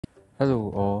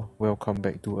Hello all, welcome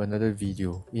back to another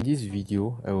video. In this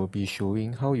video, I will be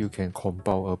showing how you can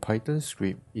compile a Python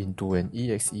script into an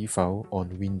exe file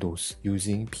on Windows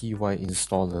using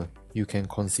PyInstaller. You can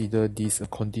consider this a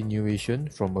continuation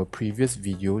from a previous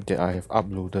video that I have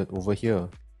uploaded over here.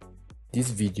 This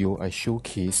video I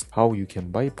showcased how you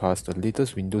can bypass the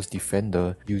latest Windows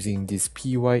Defender using this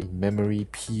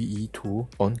PyInMemoryPE tool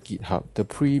on GitHub. The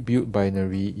pre-built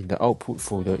binary in the output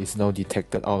folder is now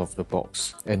detected out of the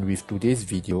box. And with today's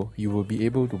video, you will be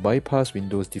able to bypass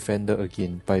Windows Defender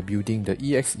again by building the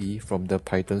exe from the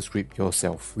Python script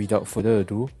yourself. Without further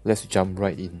ado, let's jump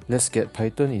right in. Let's get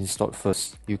Python installed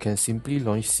first. You can simply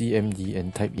launch cmd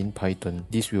and type in Python.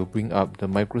 This will bring up the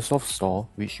Microsoft Store,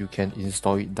 which you can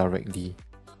install it directly.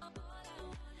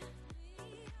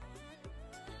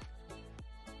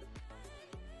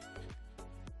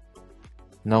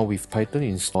 Now with Python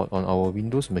installed on our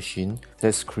Windows machine,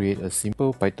 let's create a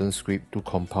simple Python script to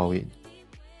compile it.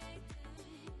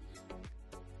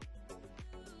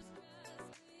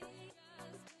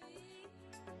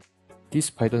 This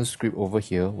Python script over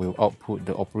here will output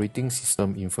the operating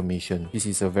system information. This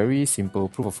is a very simple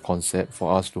proof of concept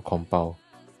for us to compile.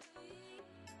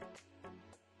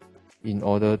 In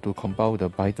order to compile the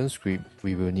Python script,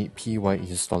 we will need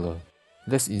PyInstaller.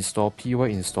 Let's install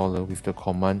PyInstaller with the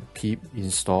command pip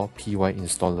install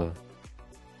PyInstaller.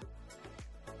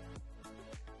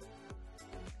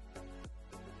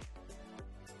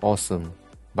 Awesome.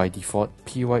 By default,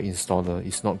 PyInstaller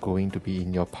is not going to be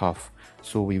in your path,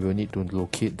 so we will need to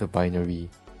locate the binary.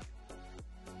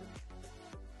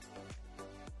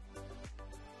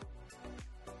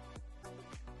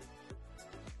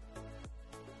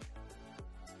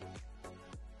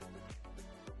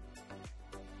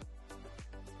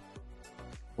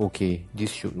 Okay,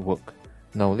 this should work.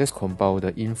 Now let's compile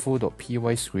the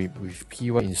info.py script with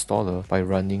PyInstaller by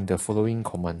running the following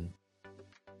command.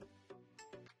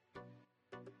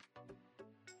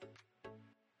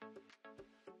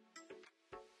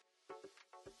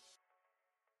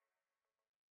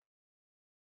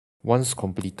 Once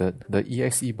completed, the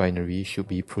exe binary should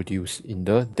be produced in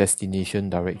the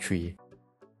destination directory.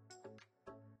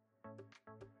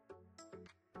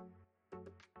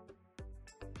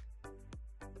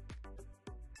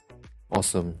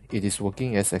 Awesome, it is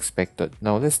working as expected.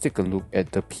 Now let's take a look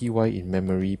at the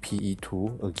PyInMemoryPE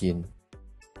tool again.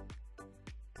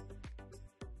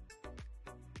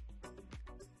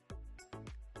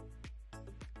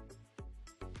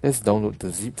 Let's download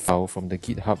the zip file from the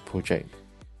GitHub project.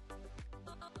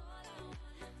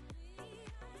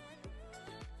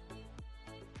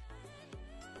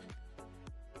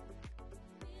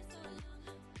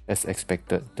 As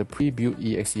expected, the pre-built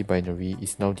exe binary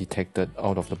is now detected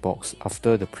out of the box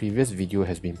after the previous video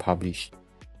has been published.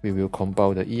 We will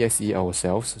compile the exe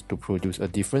ourselves to produce a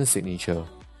different signature.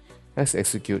 Let's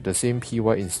execute the same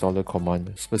PyInstaller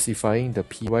command specifying the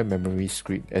pymemory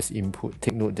script as input.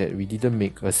 Take note that we didn't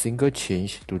make a single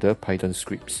change to the Python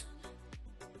scripts.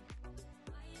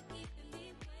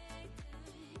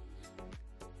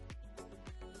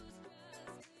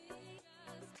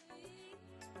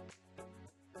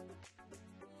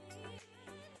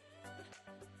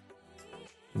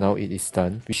 Now it is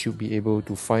done, we should be able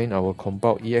to find our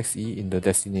compiled exe in the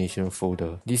destination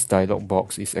folder. This dialog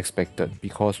box is expected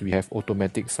because we have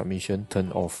automatic submission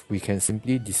turned off. We can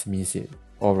simply dismiss it.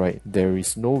 Alright, there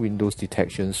is no Windows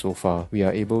detection so far. We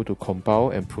are able to compile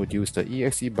and produce the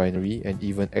exe binary and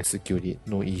even execute it,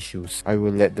 no issues. I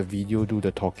will let the video do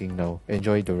the talking now.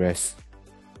 Enjoy the rest.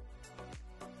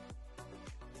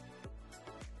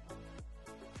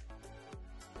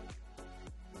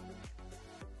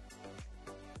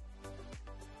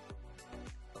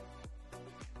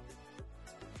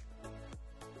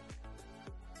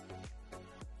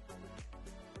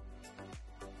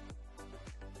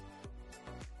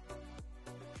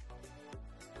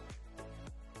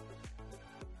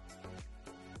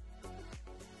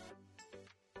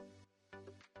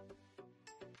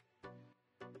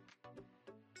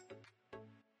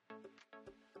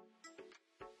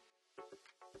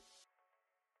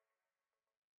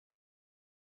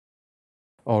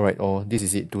 Alright all, this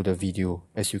is it to the video.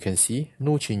 As you can see,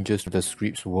 no changes to the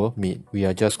scripts were made. We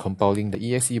are just compiling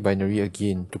the exe binary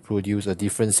again to produce a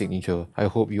different signature. I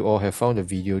hope you all have found the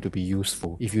video to be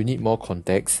useful. If you need more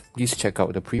context, please check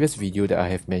out the previous video that I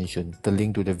have mentioned. The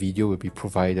link to the video will be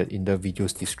provided in the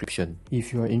video's description.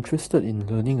 If you are interested in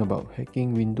learning about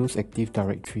hacking Windows Active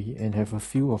Directory and have a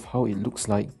feel of how it looks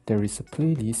like, there is a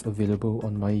playlist available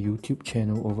on my YouTube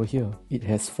channel over here. It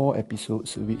has 4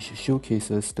 episodes which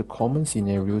showcases the common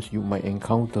scenarios you might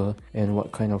encounter and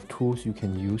what kind of tools you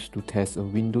can use to test a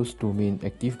Windows domain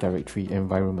Active Directory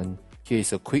environment. Here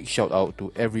is a quick shout out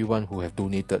to everyone who have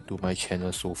donated to my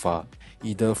channel so far,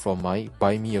 either from my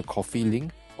Buy Me a Coffee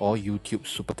link or YouTube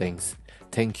Super Thanks.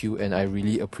 Thank you, and I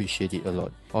really appreciate it a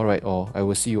lot. Alright all, I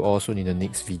will see you all soon in the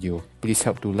next video. Please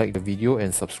help to like the video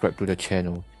and subscribe to the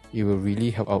channel. It will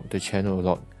really help out the channel a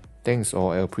lot. Thanks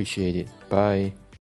all, I appreciate it. Bye.